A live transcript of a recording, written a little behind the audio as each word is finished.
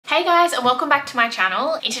Hey guys, and welcome back to my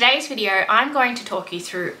channel. In today's video, I'm going to talk you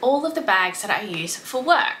through all of the bags that I use for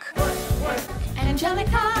work. I've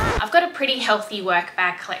got a pretty healthy work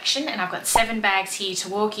bag collection and I've got 7 bags here to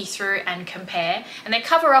walk you through and compare, and they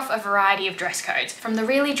cover off a variety of dress codes, from the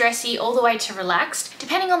really dressy all the way to relaxed,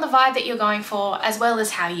 depending on the vibe that you're going for, as well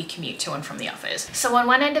as how you commute to and from the office. So on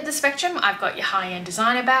one end of the spectrum, I've got your high-end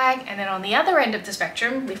designer bag, and then on the other end of the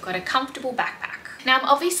spectrum, we've got a comfortable backpack. Now I'm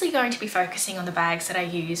obviously going to be focusing on the bags that I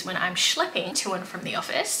use when I'm schlepping to and from the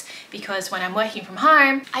office, because when I'm working from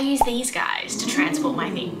home, I use these guys to transport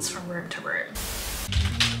my things from room to room.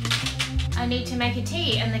 I need to make a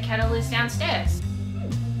tea and the kettle is downstairs.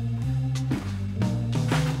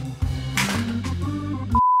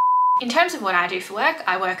 In terms of what I do for work,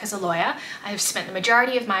 I work as a lawyer. I have spent the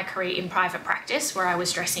majority of my career in private practice where I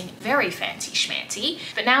was dressing very fancy schmancy,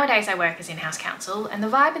 but nowadays I work as in-house counsel and the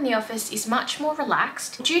vibe in the office is much more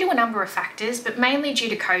relaxed due to a number of factors, but mainly due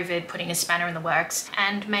to COVID putting a spanner in the works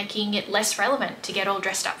and making it less relevant to get all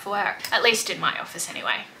dressed up for work, at least in my office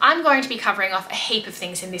anyway. I'm going to be covering off a heap of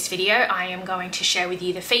things in this video. I am going to share with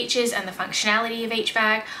you the features and the functionality of each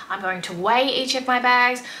bag. I'm going to weigh each of my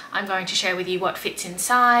bags. I'm going to share with you what fits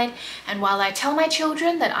inside. And while I tell my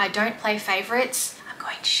children that I don't play favourites, I'm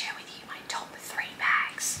going to share with you my top 3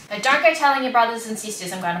 bags. But don't go telling your brothers and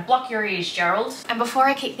sisters, I'm going to block your ears, Gerald. And before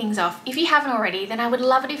I kick things off, if you haven't already, then I would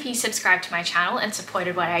love it if you subscribed to my channel and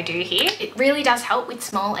supported what I do here. It really does help with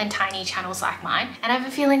small and tiny channels like mine. And I have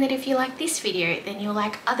a feeling that if you like this video, then you'll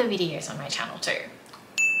like other videos on my channel too.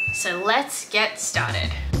 So let's get started.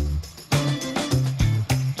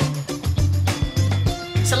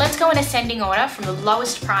 So let's go in ascending order from the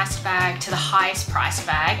lowest priced bag to the highest priced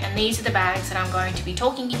bag, and these are the bags that I'm going to be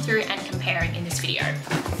talking you through and comparing in this video.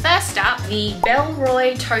 First up, the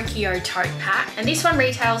Bellroy Totepack, and this one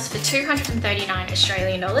retails for 239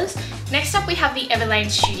 Australian dollars. Next up we have the Everlane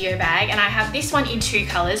Studio Bag, and I have this one in 2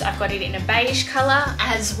 colours. I've got it in a beige colour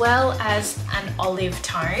as well as an olive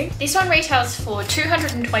tone. This one retails for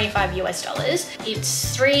 225 US dollars.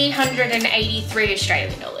 It's 383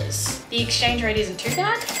 Australian dollars. The exchange rate isn't too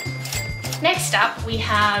bad. Next up, we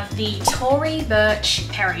have the Tory Burch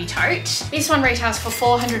Tote. This one retails for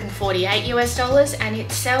 448 US dollars and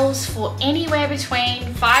it sells for anywhere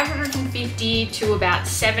between 550 to about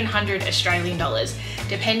 700 Australian dollars,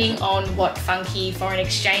 depending on what funky foreign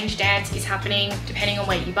exchange dance is happening, depending on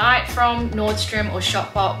where you buy it from. Nordstrom or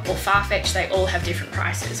Shopbop or Farfetch, they all have different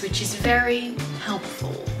prices, which is very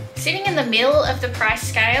helpful. Sitting in the middle of the price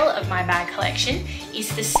scale of my bag collection is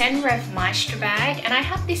the Senreve Maestra bag, and I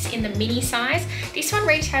have this in the mini size. This one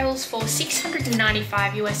retails for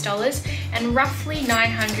 695 US dollars and roughly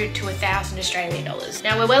 900 to 1,000 Australian dollars.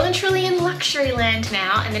 Now we're well and truly in luxury land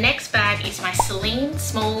now, and the next bag is my Celine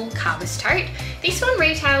Small Cabas Tote. This one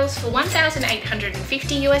retails for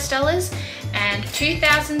 1,850 US dollars and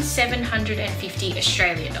 2,750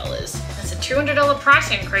 Australian dollars. That's a $200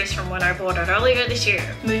 price increase from when I bought it earlier this year.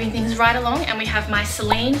 Moving things right along, and we have my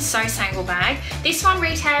Celine Sangle Bag. This one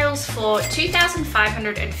retails for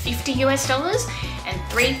 2,550 US dollars and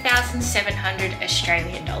 3,700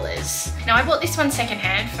 Australian dollars. Now I bought this one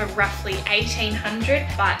secondhand for roughly 1,800,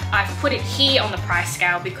 but I've put it here on the price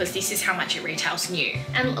scale because this is how much it retails new.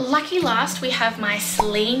 And lucky last, we have my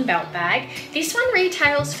Celine belt bag. This one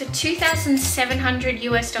retails for 2,700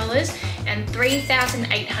 US dollars and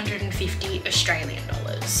 3,850 Australian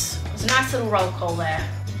dollars. It was a nice little roll call there.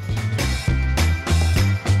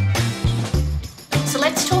 So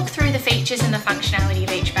let's talk through the features and the functionality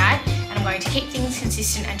of each bag, and I'm going to keep things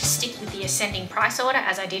consistent and just stick with the ascending price order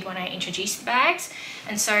as I did when I introduced the bags.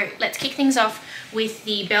 And so let's kick things off with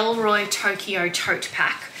the Bellroy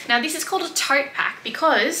Totepack. Now this is called a tote pack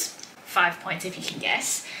because, 5 points if you can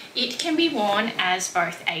guess, it can be worn as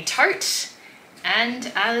both a tote and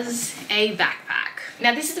as a backpack.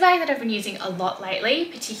 Now this is a bag that I've been using a lot lately,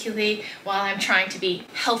 particularly while I'm trying to be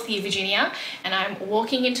healthy Virginia and I'm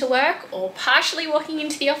walking into work or partially walking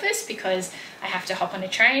into the office because I have to hop on a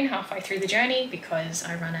train halfway through the journey because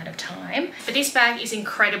I run out of time. But this bag is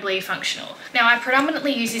incredibly functional. Now I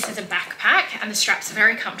predominantly use this as a backpack and the straps are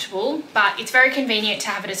very comfortable, but it's very convenient to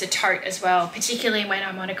have it as a tote as well, particularly when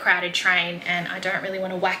I'm on a crowded train and I don't really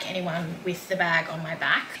want to whack anyone with the bag on my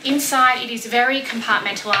back. Inside it is very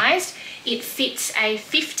compartmentalized. It fits a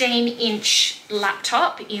 15-inch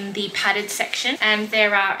laptop in the padded section, and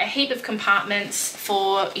there are a heap of compartments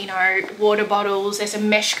for, you know, water bottles. There's a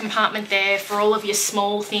mesh compartment there for for all of your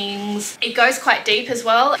small things. It goes quite deep as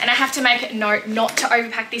well, and I have to make a note not to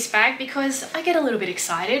overpack this bag because I get a little bit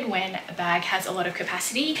excited when a bag has a lot of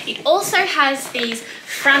capacity. It also has these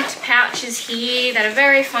front pouches here that are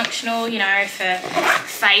very functional, you know, for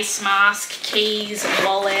face mask, keys,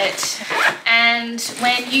 wallet. And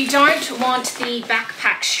when you don't want the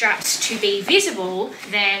backpack straps to be visible,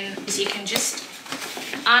 then you can just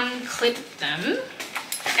unclip them,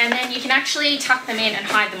 and then you can actually tuck them in and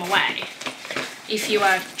hide them away if you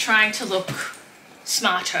are trying to look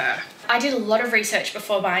smarter. I did a lot of research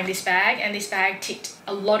before buying this bag, and this bag ticked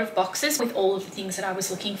a lot of boxes with all of the things that I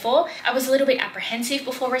was looking for. I was a little bit apprehensive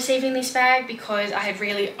before receiving this bag because I had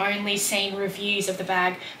really only seen reviews of the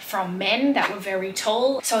bag from men that were very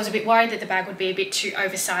tall. So I was a bit worried that the bag would be a bit too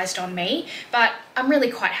oversized on me, but I'm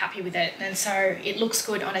really quite happy with it. And so it looks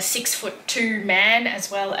good on a 6'2" man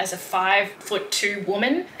as well as a 5'2"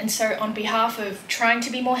 woman. And so on behalf of trying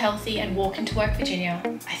to be more healthy and walk into work, Virginia,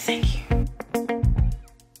 I thank you.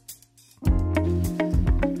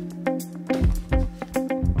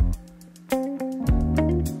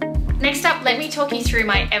 Next up, let me talk you through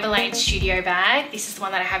my Everlane Studio Bag. This is the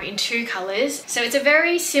one that I have in 2 colors. So it's a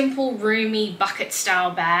very simple, roomy bucket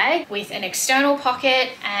style bag with an external pocket,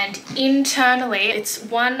 and internally it's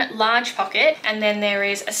one large pocket, and then there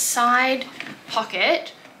is a side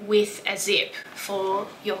pocket with a zip for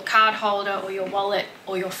your card holder or your wallet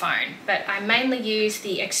or your phone. But I mainly use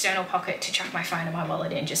the external pocket to chuck my phone and my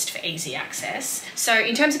wallet in just for easy access. So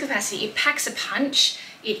in terms of capacity, it packs a punch.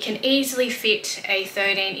 It can easily fit a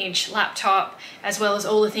 13-inch laptop, as well as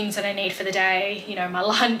all the things that I need for the day, you know, my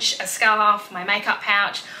lunch, a scarf, my makeup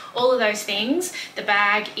pouch, all of those things. The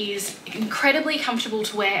bag is incredibly comfortable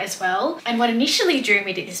to wear as well. And what initially drew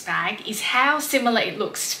me to this bag is how similar it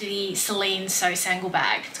looks to the Celine Sangle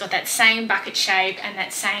Bag. It's got that same bucket shape and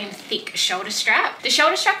that same thick shoulder strap. The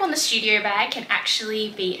shoulder strap on the Studio Bag can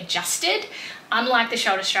actually be adjusted, unlike the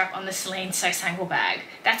shoulder strap on the Celine Sangle Bag.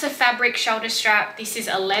 That's a fabric shoulder strap. This is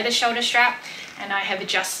a leather shoulder strap, and I have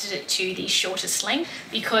adjusted it to the shortest length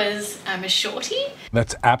because I'm a shorty.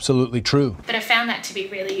 That's absolutely true. But I found that to be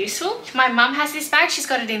really useful. My mum has this bag. She's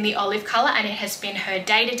got it in the olive color, and it has been her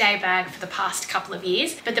day-to-day bag for the past couple of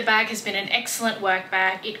years. But the bag has been an excellent work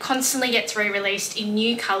bag. It constantly gets re-released in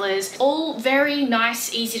new colors, all very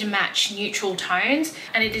nice, easy to match neutral tones,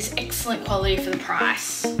 and it is excellent quality for the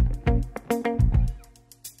price.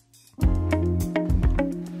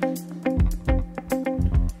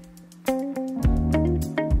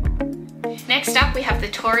 Next up, we have the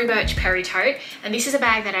Tory Burch Tote, and this is a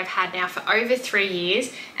bag that I've had now for over 3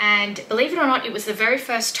 years, and believe it or not, it was the very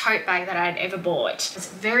first tote bag that I'd ever bought. I was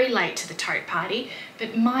very late to the tote party,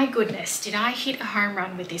 but my goodness, did I hit a home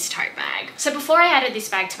run with this tote bag. So before I added this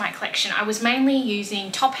bag to my collection, I was mainly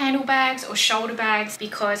using top handle bags or shoulder bags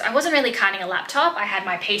because I wasn't really carting a laptop. I had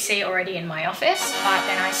my PC already in my office, but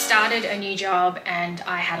then I started a new job and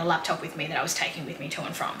I had a laptop with me that I was taking with me to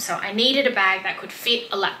and from. So I needed a bag that could fit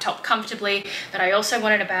a laptop comfortably, but I also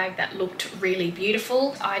wanted a bag that looked really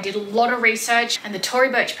beautiful. I did a lot of research, and the Tory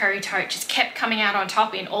Burch Tote just kept coming out on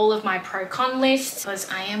top in all of my pro-con lists because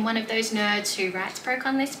I am one of those nerds who writes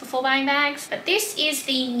pro-con lists before buying bags. But this is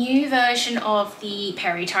the new version of the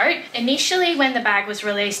Tote. Initially, when the bag was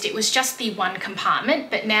released, it was just the one compartment,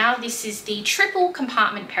 but now this is the triple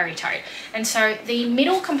compartment Tote. And so the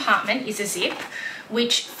middle compartment is a zip,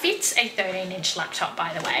 which fits a 13-inch laptop,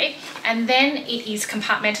 by the way, and then it is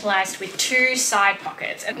compartmentalized with 2 side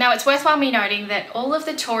pockets. Now, it's worthwhile me noting that all of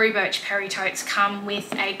the Tory Burch Totes come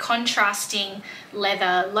with a contrasting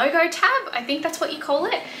leather logo tab. I think that's what you call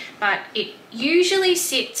it, but it usually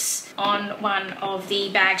sits on one of the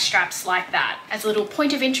bag straps like that as a little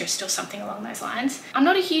point of interest or something along those lines. I'm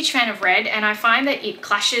not a huge fan of red, and I find that it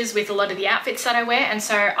clashes with a lot of the outfits that I wear, and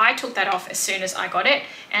so I took that off as soon as I got it,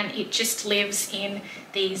 and it just lives in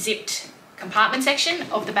the zipped compartment section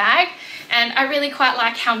of the bag. And I really quite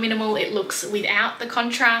like how minimal it looks without the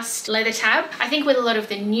contrast leather tab. I think with a lot of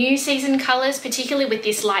the new season colors, particularly with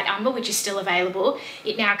this light umber, which is still available,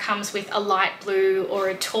 it now comes with a light blue or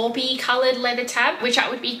a taupey colored leather tab, which I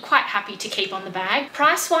would be quite happy to keep on the bag.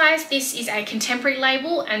 Price-wise, this is a contemporary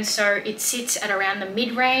label, and so it sits at around the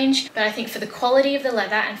mid-range, but I think for the quality of the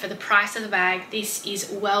leather and for the price of the bag, this is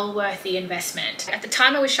well worth the investment. At the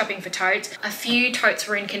time I was shopping for totes, a few totes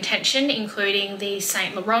were in contention, including the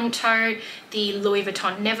Saint Laurent tote, the Louis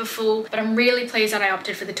Vuitton Neverfull, but I'm really pleased that I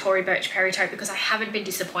opted for the Tory Burch Tote because I haven't been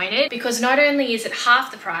disappointed, because not only is it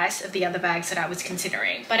half the price of the other bags that I was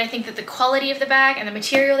considering, but I think that the quality of the bag and the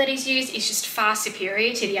material that is used is just far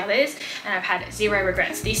superior to the others, and I've had zero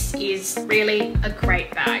regrets. This is really a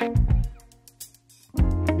great bag.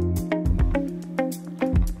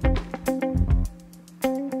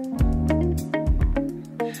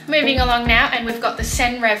 Moving along now, and we've got the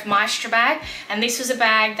Senreve Maestra bag, and this was a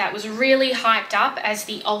bag that was really hyped up as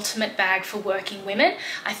the ultimate bag for working women.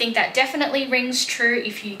 I think that definitely rings true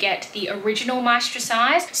if you get the original Maestra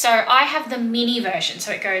size. So I have the mini version,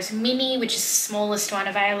 so it goes mini, which is the smallest one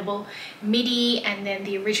available, midi, and then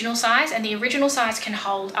the original size, and the original size can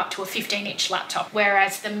hold up to a 15-inch laptop,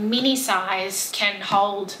 whereas the mini size can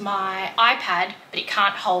hold my iPad, but it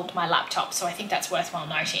can't hold my laptop, so I think that's worthwhile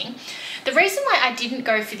noting. The reason why I didn't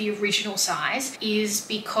go for the original size is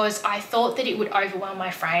because I thought that it would overwhelm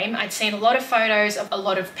my frame. I'd seen a lot of photos of a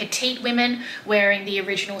lot of petite women wearing the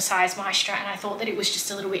original size Maestra, and I thought that it was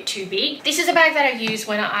just a little bit too big. This is a bag that I use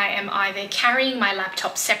when I am either carrying my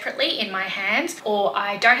laptop separately in my hands, or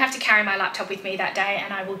I don't have to carry my laptop with me that day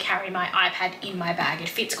and I will carry my iPad in my bag. It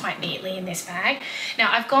fits quite neatly in this bag.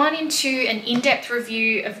 Now, I've gone into an in-depth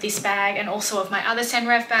review of this bag and also of my other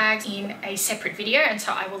Senreve bags in a separate video, and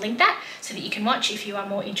so I will link that so that you can watch if you are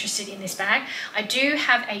more interested in this bag. I do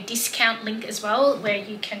have a discount link as well where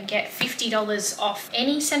you can get $50 off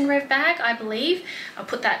any Senreve bag, I believe. I'll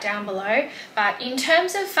put that down below. But in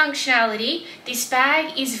terms of functionality, this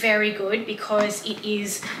bag is very good because it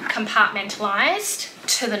is compartmentalized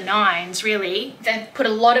to the nines, really. They've put a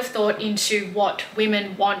lot of thought into what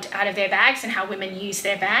women want out of their bags and how women use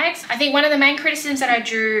their bags. I think one of the main criticisms that I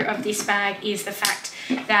drew of this bag is the fact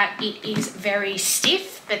that it is very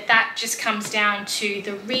stiff, but that just comes down to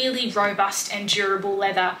the really robust and durable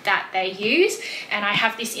leather that they use. And I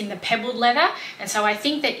have this in the pebbled leather, and so I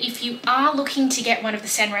think that if you are looking to get one of the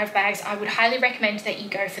Senreve bags, I would highly recommend that you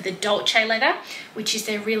go for the Tote leather, which is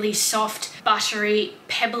their really soft, buttery,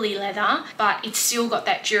 pebbly leather, but it's still got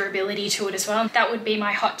that durability to it as well. That would be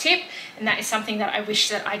my hot tip, and that is something that I wish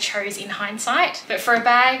that I chose in hindsight. But for a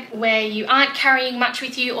bag where you aren't carrying much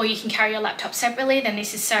with you, or you can carry your laptop separately, then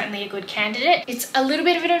this is certainly a good candidate. It's a little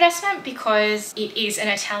bit of an investment because it is an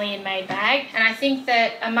Italian made bag, and I think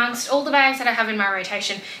that amongst all the bags that I have in my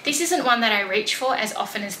rotation, this isn't one that I reach for as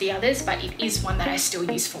often as the others, but it is one that I still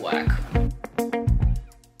use for work.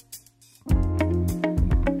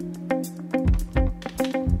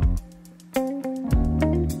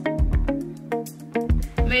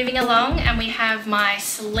 Moving along, and we have my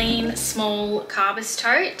Celine Small Cabas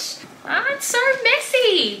tote. Oh, it's so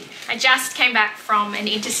messy. I just came back from an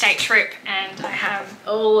interstate trip and I have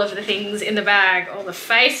all of the things in the bag, all the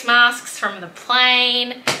face masks from the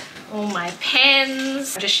plane, all my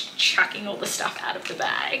pens. I'm just chucking all the stuff out of the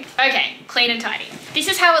bag. Okay, clean and tidy. This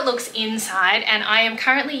is how it looks inside, and I am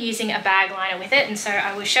currently using a bag liner with it, and so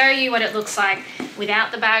I will show you what it looks like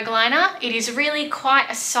without the bag liner. It is really quite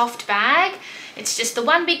a soft bag. It's just the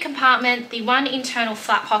one big compartment, the one internal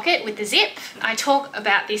flat pocket with the zip. I talk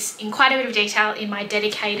about this in quite a bit of detail in my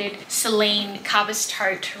dedicated Celine Cabas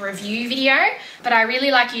tote review video, but I really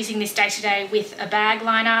like using this day to day with a bag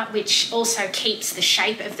liner, which also keeps the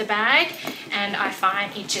shape of the bag, and I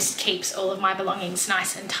find it just keeps all of my belongings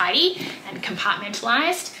nice and tidy and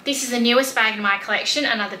compartmentalized. This is the newest bag in my collection,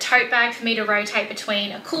 another tote bag for me to rotate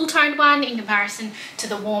between a cool toned one in comparison to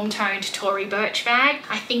the warm toned Tory Burch bag.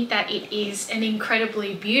 I think that it is an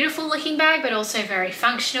incredibly beautiful looking bag, but also very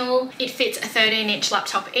functional. It fits a 13-inch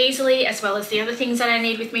laptop easily, as well as the other things that I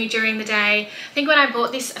need with me during the day. I think when I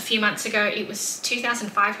bought this a few months ago, it was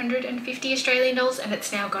 2,550 Australian dollars, and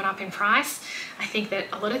it's now gone up in price. I think that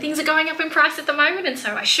a lot of things are going up in price at the moment, and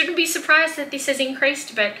so I shouldn't be surprised that this has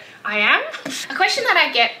increased, but I am. A question that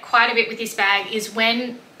I get quite a bit with this bag is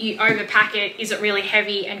when you overpack it, is it really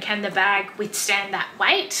heavy and can the bag withstand that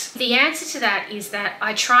weight? The answer to that is that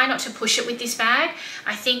I try not to push it with this bag.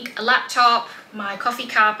 I think a laptop, my coffee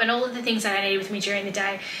cup, and all of the things that I need with me during the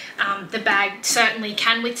day, the bag certainly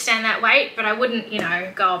can withstand that weight, but I wouldn't, you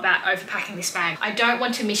know, go about overpacking this bag. I don't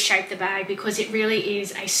want to misshape the bag because it really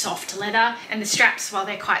is a soft leather, and the straps, while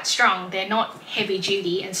they're quite strong, they're not heavy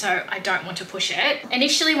duty, and so I don't want to push it.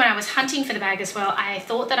 Initially, when I was hunting for the bag as well, I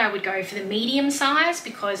thought that I would go for the medium size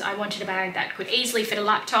because I wanted a bag that could easily fit a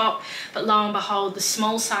laptop, but lo and behold, the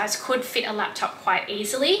small size could fit a laptop quite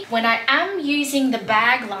easily. When I am using the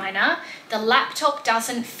bag liner, the laptop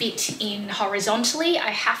doesn't fit in horizontally.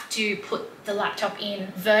 I have to put the laptop in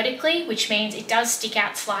vertically, which means it does stick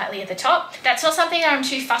out slightly at the top. That's not something that I'm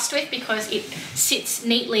too fussed with because it sits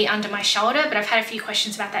neatly under my shoulder, but I've had a few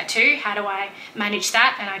questions about that too. How do I manage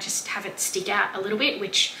that? And I just have it stick out a little bit,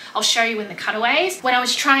 which I'll show you in the cutaways. When I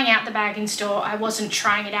was trying out the bag in store, I wasn't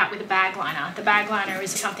trying it out with a bag liner. The bag liner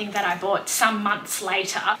is something that I bought some months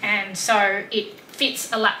later, and so it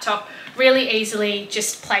fits a laptop really easily,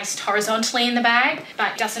 just placed horizontally in the bag,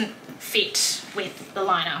 but it doesn't fit with the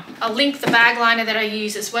liner. I'll link the bag liner that I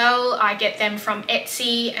use as well. I get them from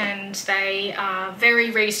Etsy and they are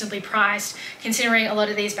very reasonably priced, considering a lot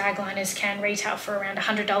of these bag liners can retail for around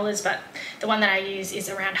 $100, but the one that I use is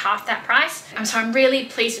around half that price. So I'm really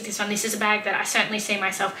pleased with this one. This is a bag that I certainly see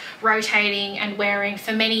myself rotating and wearing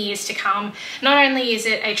for many years to come. Not only is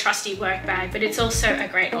it a trusty work bag, but it's also a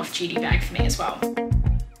great off-duty bag for me as well.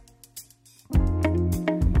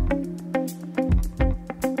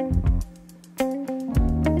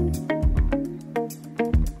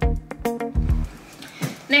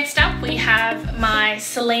 Next up, we have my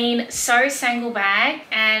Celine Sangle Bag,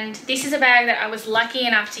 and this is a bag that I was lucky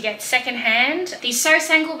enough to get secondhand. The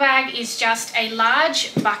Sangle Bag is just a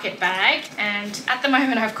large bucket bag, and at the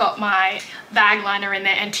moment I've got my bag liner in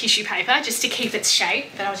there and tissue paper just to keep its shape,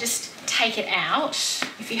 but I'll just take it out.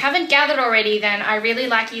 If you haven't gathered already, then I really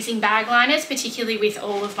like using bag liners, particularly with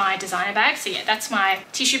all of my designer bags. So yeah, that's my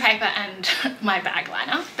tissue paper and my bag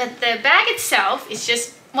liner. But the bag itself is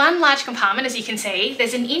just one large compartment, as you can see.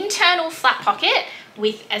 There's an internal flat pocket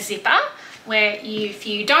with a zipper where if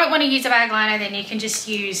you don't want to use a bag liner, then you can just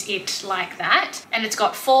use it like that. And it's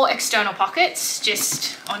got 4 external pockets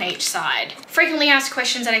just on each side. Frequently asked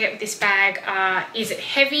questions that I get with this bag are, is it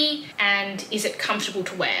heavy and is it comfortable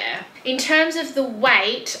to wear? In terms of the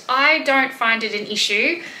weight, I don't find it an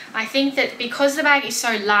issue. I think that because the bag is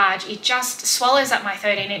so large, it just swallows up my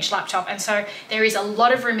 13-inch laptop, and so there is a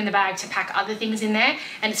lot of room in the bag to pack other things in there,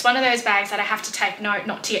 and it's one of those bags that I have to take note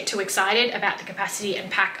not to get too excited about the capacity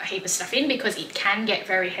and pack a heap of stuff in, because it can get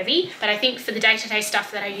very heavy. But I think for the day-to-day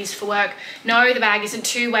stuff that I use for work, no, the bag isn't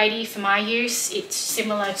too weighty for my use. It's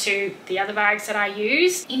similar to the other bags that I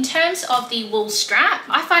use. In terms of the wool strap,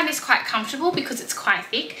 I find this quite comfortable because it's quite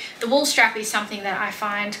thick. The wool strap is something that I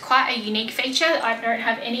find quite a unique feature. I don't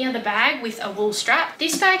have any other bag with a wool strap.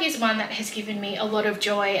 This bag is one that has given me a lot of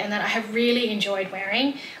joy and that I have really enjoyed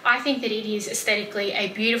wearing. I think that it is aesthetically a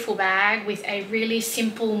beautiful bag with a really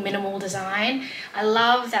simple, minimal design. I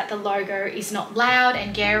love that the logo is not loud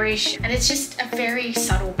and garish, and it's just a very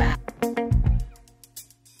subtle bag.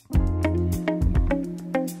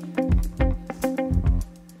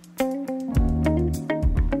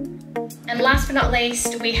 And last but not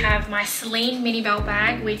least, we have my Celine mini belt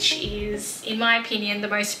bag, which is, in my opinion, the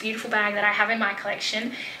most beautiful bag that I have in my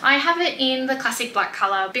collection. I have it in the classic black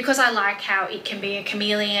color because I like how it can be a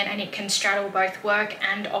chameleon and it can straddle both work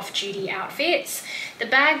and off-duty outfits. The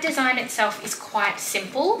bag design itself is quite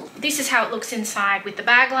simple. This is how it looks inside with the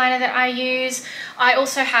bag liner that I use. I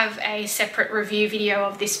also have a separate review video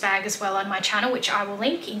of this bag as well on my channel, which I will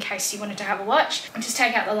link in case you wanted to have a watch. I'll just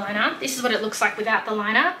take out the liner. This is what it looks like without the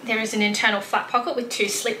liner. There is an internal flat pocket with 2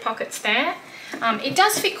 slip pockets there. It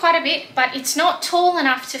does fit quite a bit, but it's not tall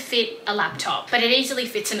enough to fit a laptop, but it easily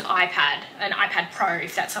fits an iPad Pro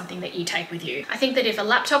if that's something that you take with you. I think that if a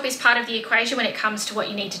laptop is part of the equation when it comes to what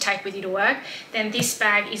you need to take with you to work, then this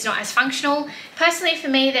bag is not as functional. Personally, for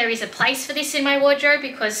me, there is a place for this in my wardrobe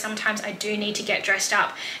because sometimes I do need to get dressed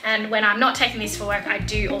up, and when I'm not taking this for work, I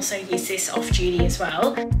do also use this off duty as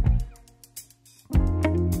well.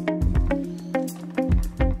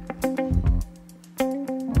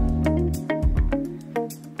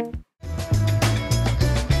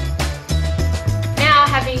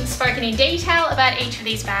 Spoken in detail about each of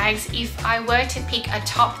these bags, if I were to pick a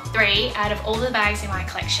top 3 out of all the bags in my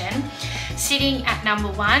collection, sitting at number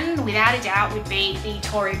 1 without a doubt would be the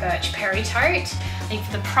Tory Burch Tote. I think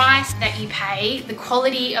for the price that you pay, the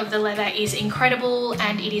quality of the leather is incredible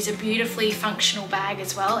and it is a beautifully functional bag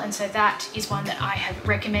as well, and so that is one that I have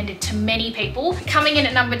recommended to many people. Coming in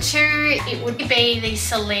at number 2, it would be the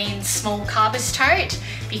Celine small Cabas tote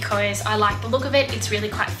because I like the look of it. It's really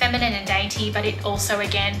quite feminine and dainty, but it also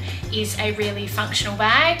again is a really functional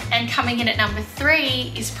bag. And coming in at number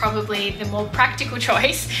 3 is probably the more practical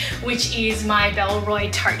choice, which is my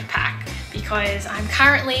Bellroy Totepack, because I'm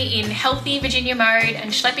currently in healthy Virginia mode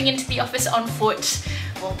and schlepping into the office on foot,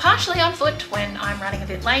 well, partially on foot when I'm running a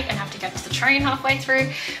bit late and have to get to the train halfway through,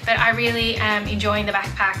 but I really am enjoying the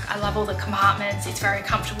backpack. I love all the compartments, it's very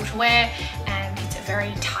comfortable to wear and it's a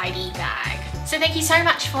very tidy bag. So thank you so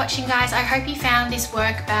much for watching, guys. I hope you found this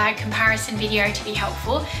work bag comparison video to be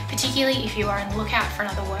helpful, particularly if you are on the lookout for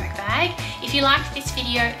another work bag. If you liked this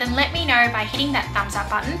video, then let me know by hitting that thumbs up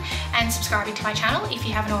button and subscribing to my channel if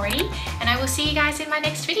you haven't already, and I will see you guys in my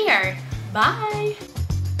next video. Bye!